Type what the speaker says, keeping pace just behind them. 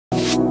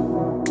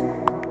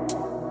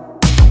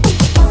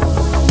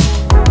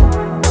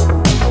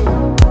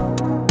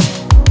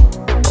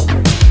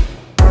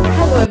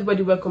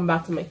everybody, welcome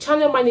back to my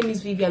channel. My name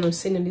is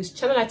Vivianoseni. On this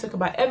channel I talk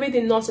about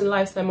everything not in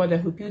lifestyle,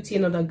 motherhood, beauty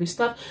and other good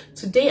stuff.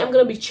 Today I'm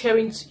going to be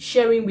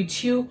sharing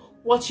with you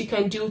what you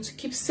can do to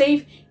keep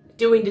safe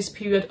during this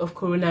period of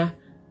corona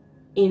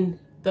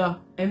in the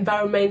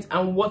environment,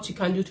 and what you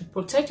can do to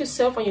protect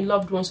yourself and your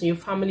loved ones and your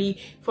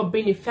family from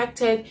being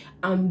affected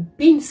and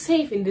being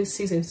safe in this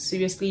season,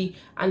 seriously,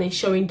 and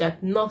ensuring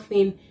that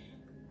nothing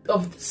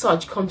of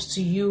such comes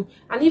to you.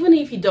 And even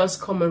if it does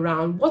come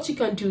around, what you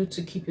can do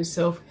to keep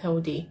yourself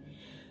healthy.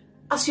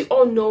 As you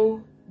all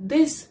know,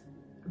 this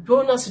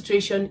RONA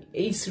situation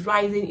is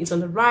rising, it's on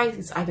the rise,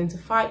 it's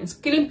identified, it's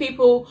killing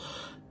people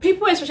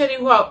especially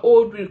who are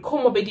old with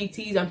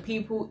comorbidities, and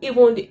people,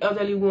 even the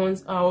elderly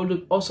ones, are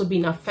also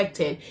being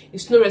affected.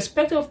 It's no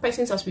respect of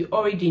persons, as we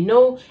already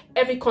know.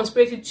 Every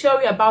conspiracy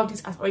theory about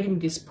this has already been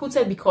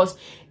disputed because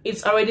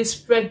it's already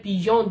spread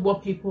beyond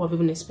what people have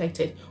even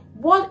expected.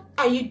 What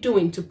are you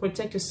doing to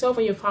protect yourself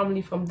and your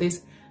family from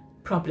this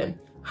problem?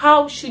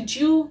 How should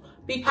you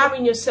be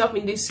carrying yourself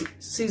in this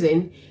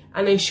season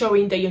and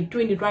ensuring that you're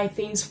doing the right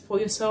things for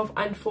yourself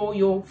and for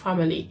your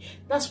family?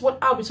 That's what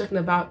I'll be talking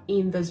about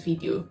in this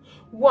video.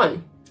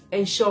 1.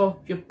 Ensure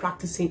you're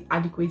practicing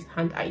adequate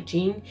hand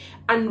hygiene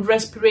and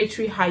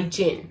respiratory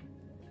hygiene.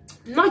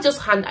 Not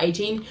just hand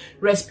hygiene,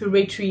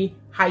 respiratory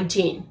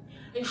hygiene.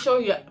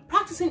 Ensure you're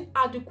practicing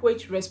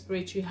adequate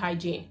respiratory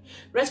hygiene.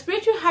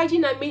 Respiratory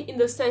hygiene, I mean in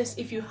the sense,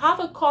 if you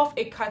have a cough,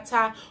 a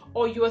catarrh,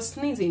 or you are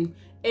sneezing,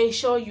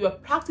 ensure you are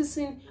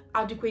practicing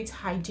adequate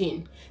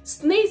hygiene.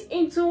 Sneeze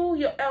into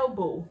your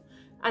elbow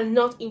and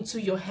not into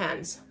your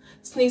hands.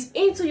 Sneeze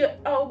into your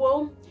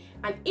elbow,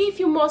 and if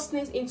you must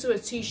sneeze into a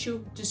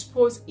tissue,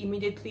 dispose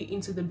immediately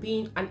into the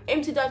bin and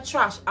empty that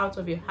trash out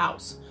of your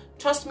house.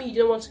 Trust me,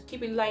 you don't want to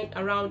keep it lying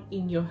around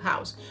in your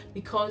house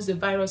because the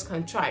virus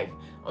can thrive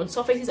on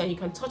surfaces and you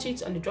can touch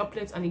it and the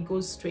droplets and it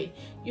goes straight.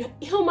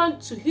 Human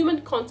to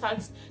human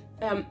contacts,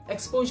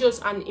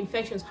 exposures and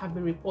infections have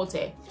been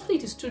reported.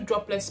 It is 2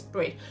 droplets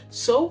spread.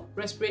 So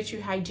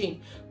respiratory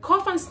hygiene.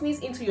 Cough and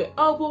sneeze into your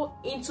elbow,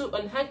 into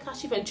a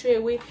handkerchief and throw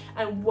away,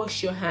 and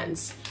wash your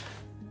hands.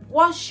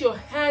 Wash your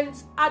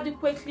hands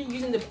adequately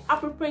using the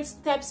appropriate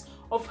steps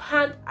of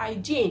hand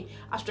hygiene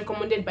as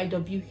recommended by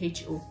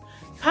WHO.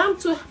 Palm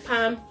to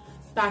palm,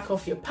 back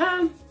of your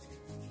palm,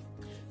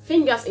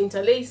 fingers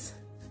interlace,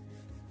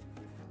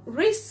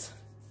 wrist,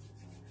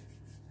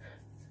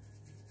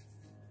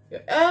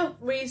 your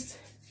wrist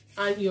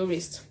and your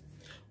wrist.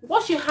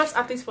 Wash your hands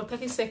at least for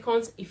 30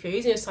 seconds. If you're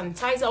using your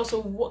sanitizer,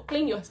 also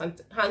clean your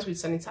hands with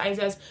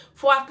sanitizers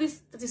for at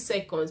least 30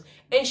 seconds,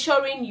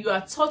 ensuring you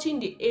are touching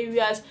the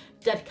areas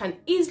that can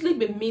easily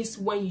be missed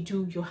when you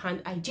do your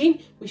hand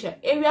hygiene, which are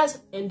areas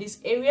in this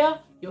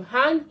area, your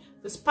hand,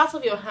 this part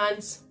of your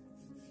hands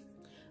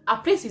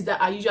are places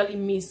that are usually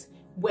missed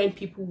when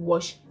people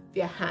wash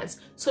their hands.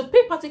 So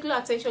pay particular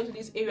attention to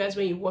these areas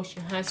when you wash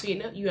your hands, so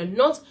you are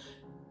not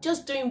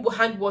just doing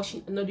hand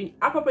washing and not doing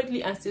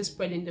appropriately and still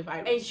spreading the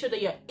virus. Ensure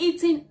that you're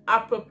eating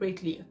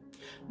appropriately.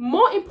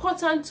 More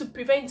important to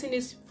preventing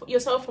this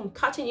yourself from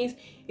catching it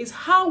is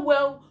how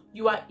well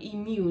you are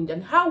immune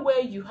and how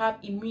well you have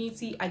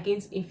immunity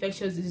against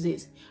infectious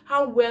disease.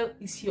 How well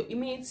is your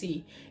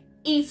immunity?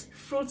 Eat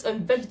fruits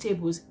and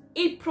vegetables,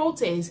 eat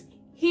proteins,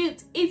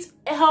 eat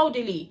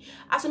healthily.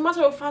 As a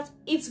matter of fact,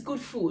 eat good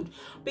food,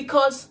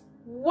 because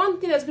one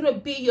thing that's going to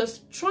be your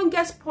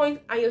strongest point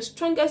and your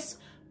strongest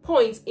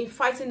point in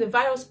fighting the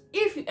virus,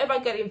 if you ever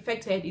get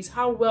infected, is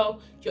how well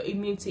your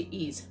immunity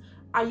is.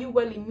 Are you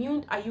well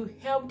immune? Are you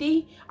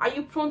healthy? Are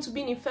you prone to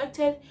being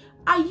infected?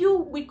 Are you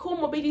with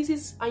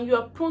comorbidities and you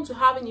are prone to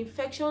having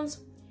infections?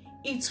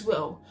 Eat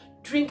well,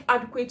 drink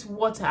adequate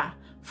water,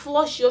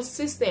 flush your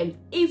system,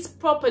 eat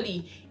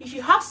properly. If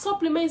you have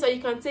supplements that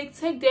you can take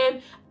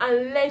them,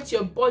 and let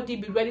your body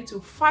be ready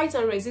to fight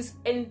and resist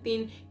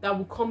anything that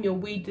will come your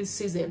way this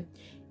season.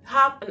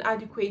 Have an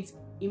adequate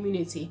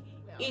immunity.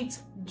 Eat,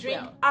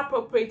 drink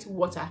appropriate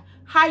water,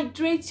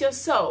 hydrate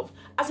yourself.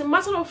 As a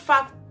matter of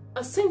fact,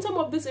 a symptom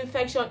of this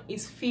infection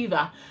is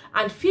fever,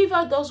 and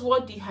fever does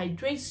what?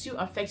 Dehydrates you,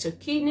 affects your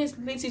kidneys,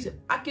 leads you to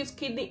acute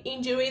kidney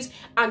injuries,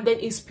 and then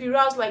it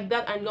spirals like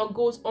that and it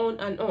goes on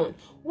and on.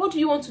 What do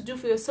you want to do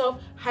for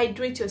yourself?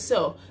 Hydrate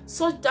yourself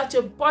such that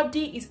your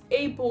body is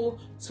able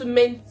to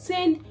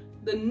maintain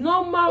the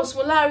normal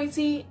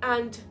osmolarity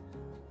and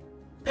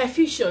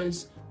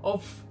perfusions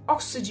of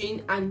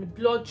oxygen and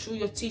blood through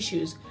your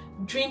tissues.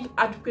 Drink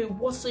adequate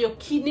water so your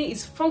kidney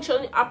is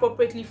functioning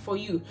appropriately for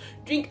you.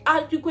 Drink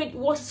adequate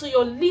water so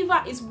your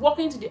liver is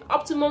working to the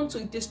optimum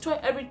to destroy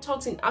every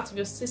toxin out of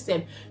your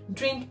system.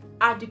 Drink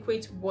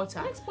adequate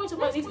water. Next point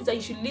about this is that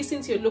you should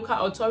listen to your local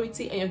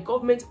authority and your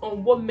government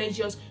on what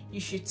measures you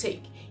should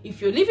take. If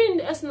you're living in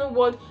the external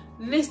world,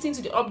 listen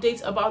to the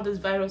updates about this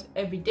virus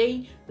every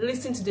day.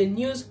 Listen to the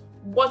news,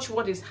 watch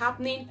what is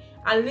happening,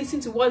 and listen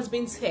to what's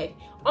being said.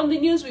 On the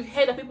news, we've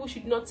heard that people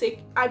should not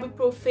take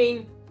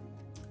ibuprofen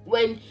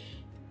when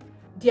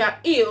they are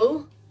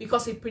ill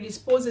because it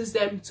predisposes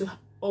them to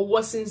or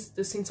worsens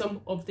the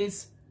symptom of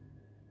this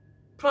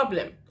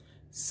problem.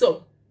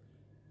 So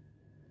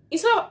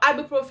Instead of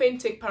ibuprofen,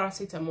 take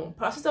paracetamol.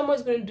 Paracetamol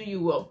is going to do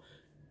you well.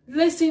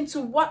 Listen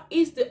to what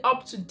is the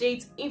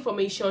up-to-date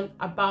information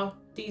about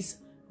this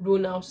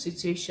RONA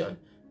situation.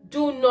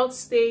 Do not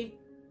stay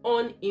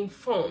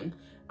uninformed.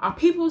 Our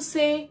people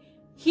say,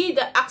 he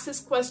that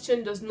asks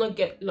question does not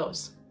get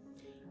lost.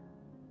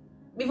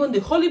 Even the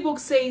Holy Book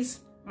says,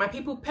 my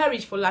people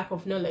perish for lack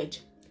of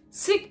knowledge.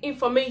 Seek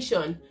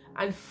information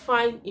and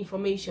find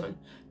information.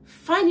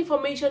 Find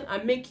information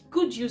and make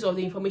good use of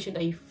the information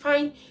that you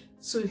find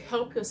to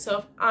help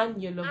yourself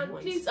and your loved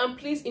ones. And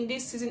please, in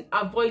this season,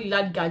 avoid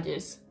loud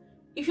gadgets.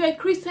 If you're a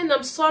Christian,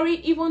 I'm sorry,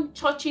 even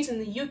churches in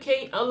the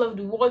UK and all over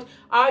the world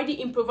are already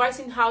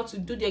improvising how to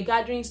do their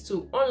gatherings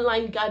to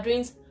online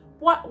gatherings.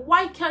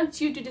 Why can't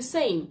you do the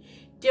same?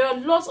 There are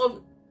lots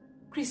of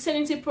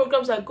Christianity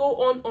programs that go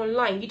on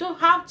online. You don't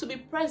have to be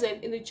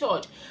present in the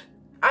church.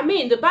 I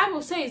mean, the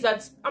Bible says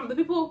that the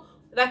people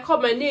that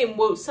call my name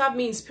will serve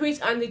me in spirit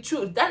and the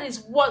truth. That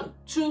is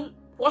what true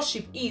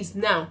worship is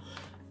now.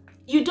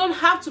 You don't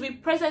have to be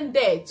present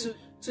there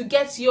to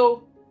get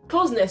your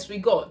closeness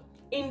with God.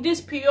 In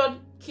this period,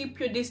 keep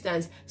your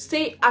distance.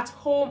 Stay at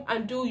home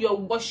and do your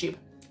worship.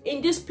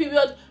 In this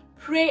period,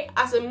 pray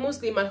as a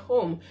Muslim at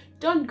home.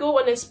 Don't go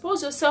and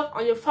expose yourself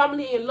and your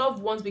family and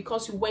loved ones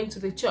because you went to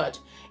the church.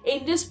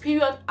 In this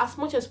period, as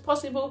much as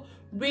possible,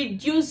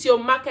 reduce your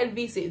market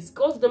visits.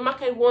 Go to the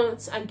market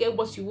once and get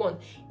what you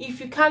want. If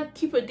you can't,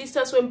 keep a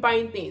distance when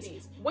buying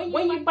things. When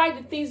you buy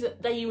the things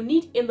that you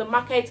need in the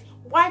market,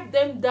 wipe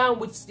them down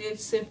with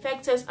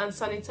disinfectants and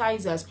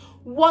sanitizers.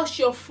 Wash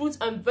your fruits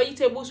and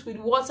vegetables with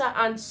water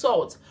and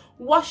salt.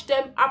 Wash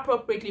them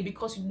appropriately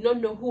because you do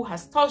not know who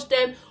has touched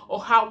them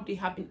or how they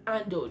have been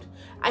handled.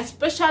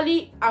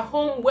 Especially at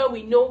home where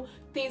we know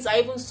things are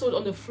even sold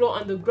on the floor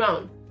and the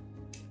ground.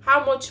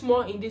 How much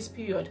more in this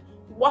period?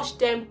 Wash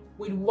them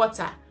with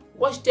water.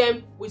 Wash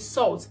them with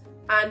salt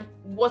and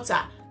water.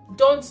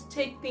 Don't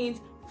take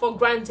things for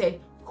granted.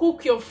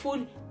 Cook your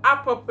food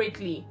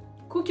appropriately.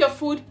 Cook your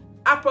food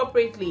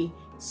appropriately.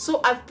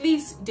 So at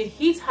least the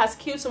heat has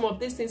killed some of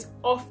these things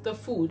off the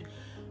food.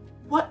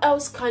 What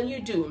else can you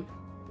do?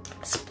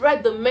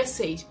 Spread the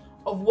message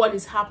of what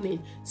is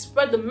happening.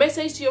 Spread the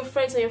message to your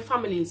friends and your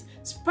families.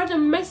 Spread the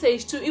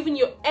message to even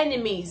your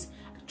enemies.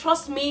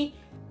 Trust me,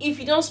 if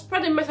you don't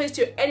spread the message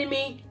to your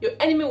enemy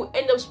will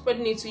end up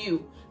spreading it to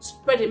you.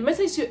 Spread the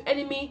message to your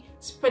enemy.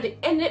 Spread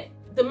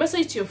the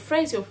message to your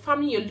friends, your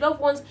family, your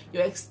loved ones,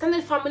 your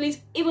extended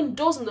families, even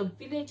those in the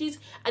villages.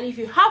 And if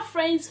you have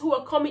friends who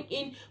are coming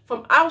in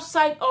from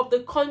outside of the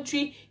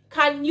country,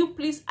 can you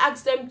please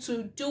ask them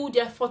to do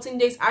their 14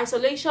 days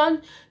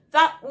isolation?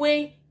 That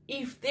way,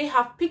 if they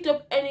have picked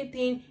up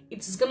anything, it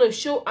is going to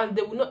show and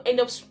they will not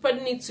end up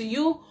spreading it to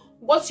you.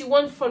 What you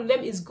want from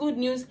them is good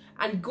news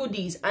and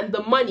goodies and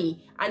the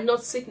money and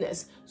not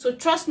sickness. So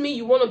trust me,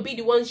 you want to be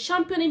the one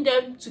championing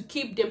them to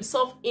keep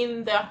themselves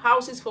in their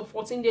houses for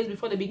 14 days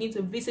before they begin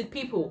to visit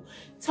people.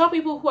 Tell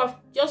people who have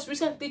just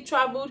recently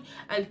traveled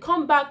and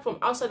come back from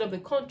outside of the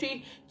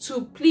country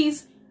to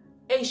please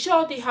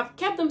ensure they have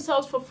kept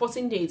themselves for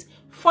 14 days.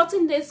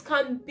 14 days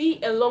can be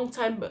a long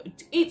time, but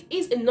it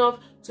is enough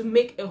to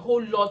make a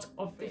whole lot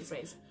of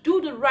difference.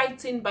 Do the right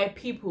thing by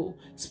people.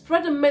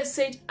 Spread the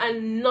message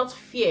and not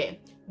fear.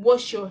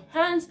 Wash your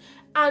hands,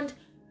 and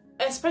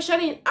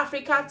especially in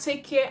Africa,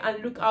 take care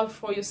and look out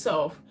for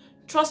yourself.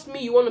 Trust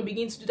me, you want to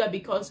begin to do that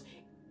because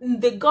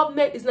the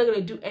government is not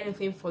going to do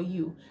anything for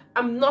you.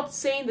 I'm not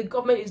saying the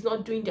government is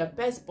not doing their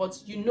best,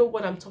 but you know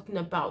what I'm talking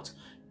about.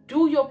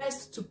 Do your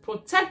best to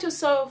protect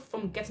yourself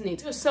from getting it.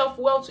 Do yourself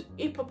well to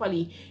eat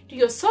properly. Do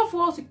yourself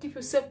well to keep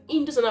yourself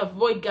indoors and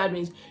avoid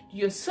gatherings. Do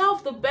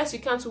yourself the best you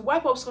can to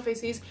wipe up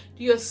surfaces.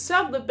 Do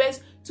yourself the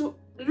best to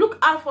look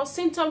out for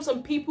symptoms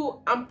on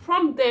people and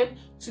prompt them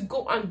to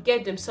go and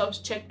get themselves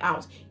checked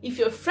out. If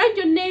your friend,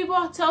 your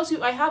neighbor tells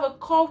you, I have a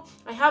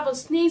cough, I have a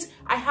sneeze,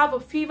 I have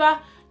a fever,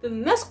 the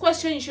next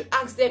question you should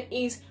ask them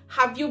is,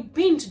 have you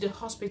been to the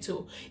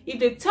hospital? If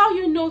they tell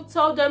you no,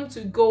 tell them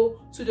to go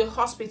to the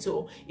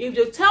hospital. If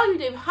they tell you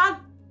they've had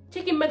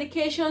taken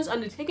medications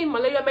and they're taking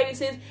malaria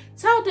medicines,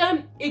 tell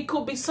them it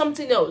could be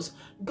something else.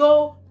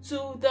 Go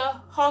to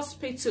the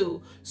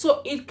hospital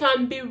so it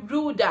can be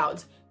ruled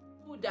out.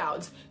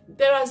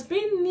 There has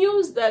been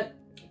news that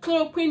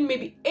chloroquine may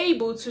be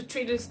able to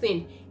treat this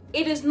thing.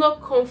 It is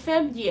not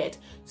confirmed yet.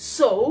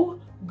 So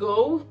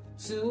go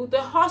to the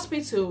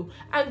hospital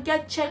and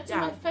get checked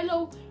out. My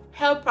fellow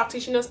health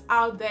practitioners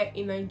out there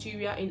in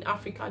Nigeria, in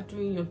Africa,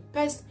 doing your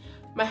best,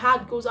 my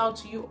heart goes out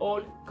to you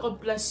all.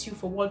 God bless you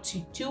for what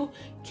you do.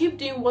 Keep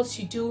doing what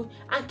you do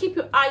and keep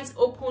your eyes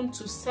open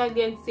to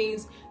salient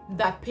things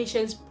that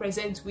patients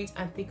present with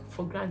and take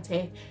for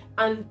granted,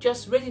 and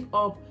just raise it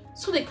up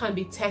so they can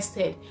be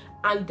tested,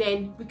 and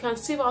then we can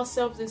save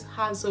ourselves this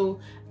hassle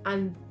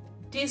and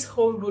this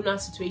whole RONA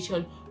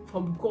situation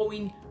from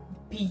going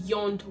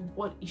beyond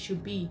what it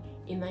should be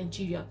in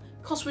Nigeria,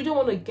 because we don't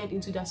want to get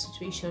into that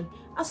situation.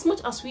 As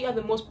much as we are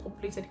the most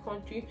populated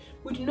country,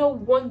 we do not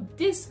want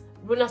this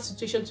RONA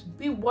situation to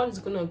be what is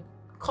going to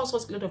cause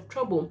us a lot of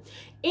trouble.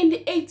 In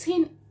the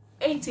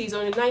 1880s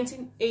or the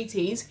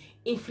 1980s,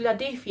 in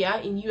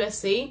Philadelphia in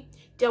USA,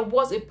 there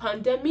was a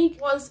pandemic.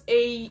 It was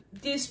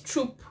this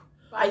troop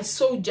by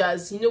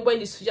soldiers, you know, when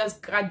the soldiers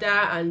gather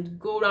and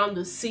go around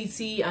the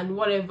city and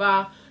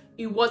whatever.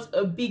 It was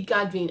a big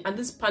gathering, and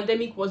this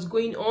pandemic was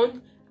going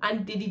on,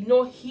 and they did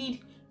not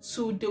heed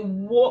to the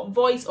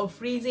voice of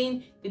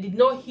reason. They did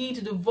not heed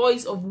to the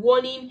voice of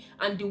warning,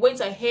 and they went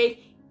ahead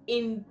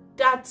in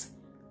that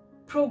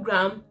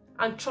program.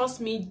 And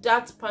trust me,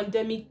 that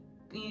pandemic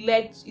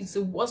it's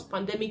the worst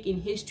pandemic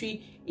in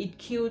history. It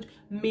killed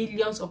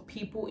millions of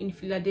people in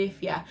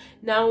Philadelphia.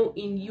 Now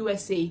in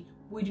USA,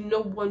 we do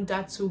not want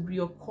that to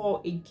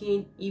reoccur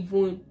again,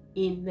 even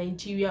in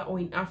Nigeria or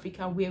in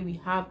Africa, where we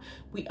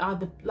are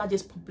the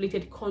largest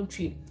populated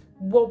country.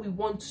 What we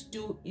want to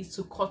do is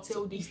to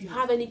curtail this. If you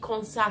have any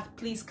concert,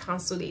 please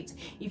cancel it.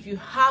 If you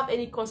have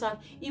any concert,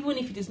 even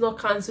if it is not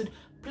cancelled,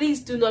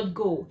 please do not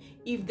go.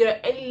 If there are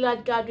any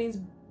large gatherings,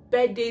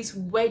 birthdays,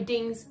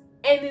 weddings,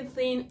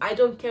 anything, I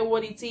don't care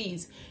what it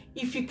is.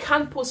 If you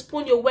can't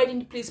postpone your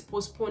wedding, please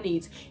postpone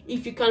it.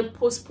 If you can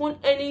postpone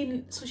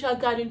any social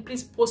gathering,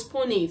 please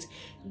postpone it.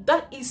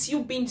 That is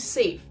you being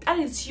safe. That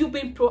is you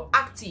being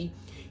proactive.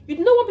 You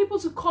do not want people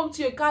to come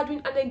to your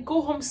gathering and then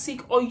go home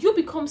sick, or you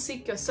become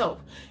sick yourself.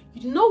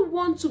 You do not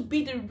want to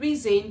be the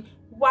reason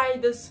why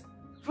this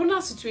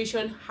RONA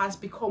situation has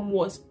become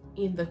worse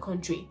in the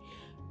country.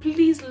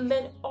 Please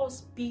let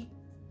us be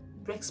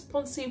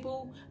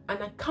responsible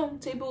and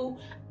accountable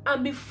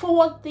and be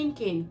forward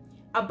thinking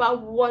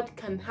about what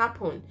can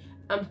happen,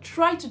 and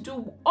try to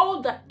do all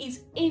that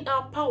is in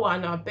our power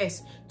and our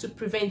best to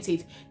prevent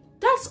it.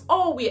 That's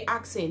all we're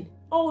asking.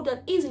 All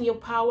that is in your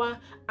power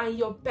and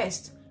your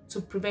best to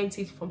prevent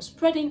it from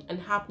spreading and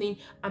happening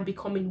and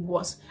becoming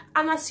worse.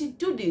 And as you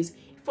do this,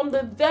 from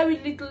the very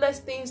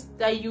littlest things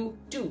that you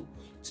do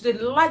to the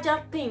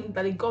larger thing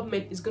that the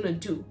government is going to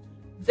do,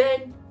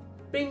 then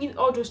bringing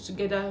all those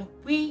together,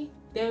 we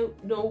then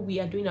know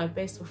we are doing our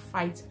best to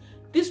fight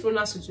this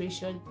RONA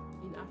situation.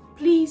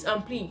 Please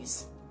and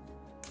please,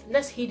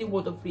 let's hear the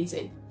word of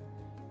reason.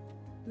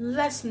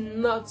 Let's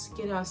not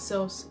get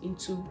ourselves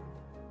into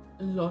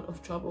a lot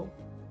of trouble.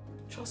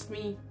 Trust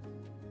me,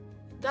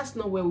 that's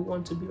not where we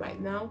want to be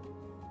right now.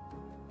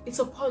 It's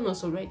upon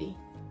us already.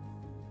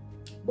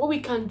 What we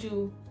can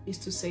do is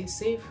to stay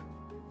safe,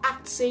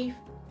 act safe,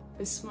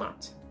 be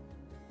smart,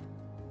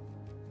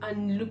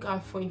 and look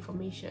out for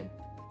information.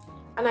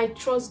 And I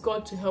trust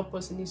God to help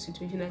us in this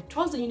situation. I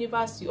trust the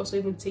universe to also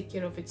even take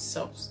care of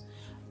itself.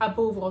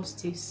 Above all,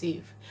 stay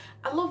safe.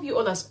 I love you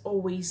all as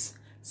always.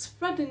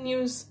 Spread the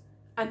news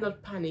and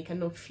not panic and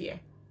not fear.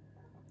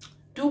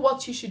 Do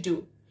what you should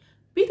do.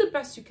 Be the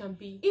best you can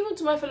be. Even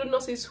to my fellow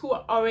nurses who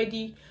are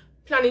already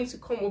planning to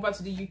come over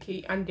to the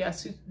UK and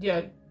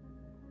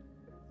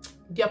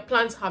their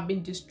plans have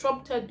been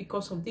disrupted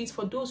because of this.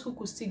 For those who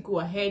could still go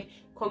ahead,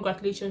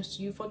 congratulations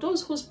to you. For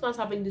those whose plans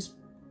have been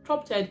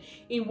disrupted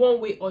in one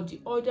way or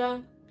the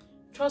other,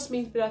 trust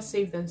me, it's better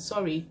safe than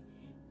sorry.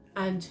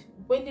 And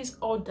when this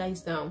all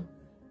dies down,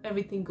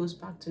 everything goes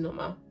back to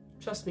normal.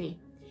 Trust me.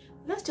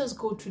 Let's just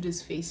go through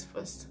this phase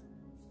first,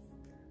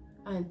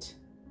 and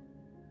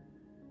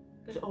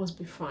let us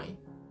be fine.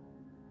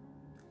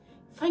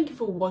 Thank you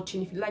for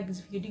watching. If you like this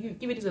video,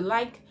 give it a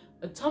like,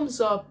 a thumbs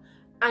up,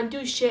 and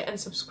do share and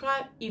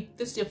subscribe. If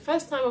this is your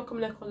first time of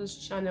coming across this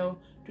channel,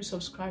 do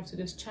subscribe to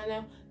this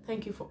channel.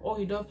 Thank you for all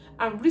you love.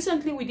 And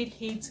recently we did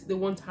hit the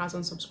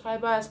 1,000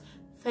 subscribers.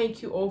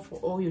 Thank you all for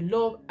all your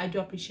love. I do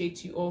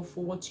appreciate you all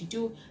for what you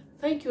do.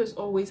 Thank you as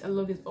always. I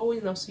love you as always,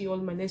 and I'll see you all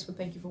in my next one.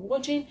 Thank you for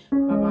watching. Bye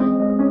bye.